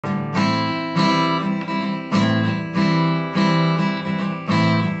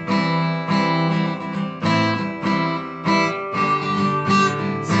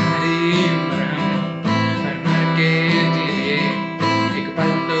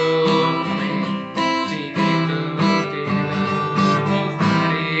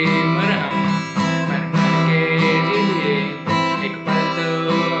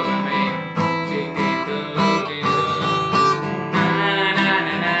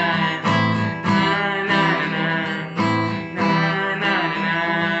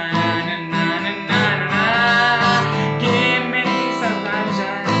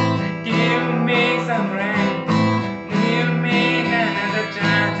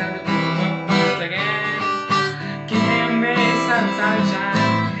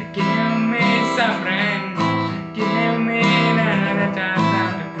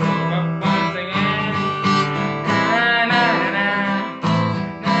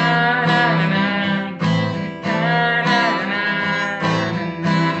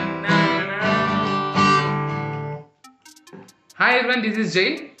everyone, this is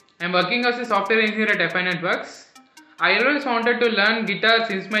Jay. I'm working as a software engineer at FI Networks. I always wanted to learn guitar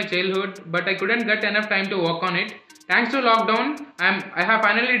since my childhood, but I couldn't get enough time to work on it. Thanks to lockdown, I have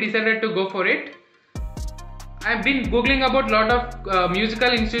finally decided to go for it. I've been googling about lot of musical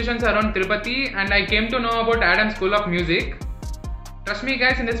institutions around Tirupathi, and I came to know about Adam School of Music. Trust me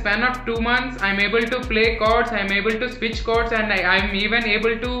guys, in the span of 2 months, I'm able to play chords, I'm able to switch chords, and I'm even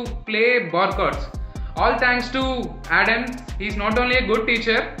able to play bar chords. All thanks to Adam. He's not only a good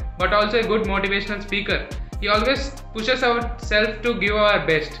teacher, but also a good motivational speaker. He always pushes ourselves to give our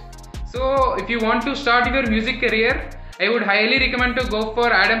best. So if you want to start your music career, I would highly recommend to go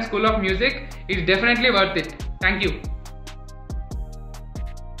for Adam School of Music. It's definitely worth it. Thank you.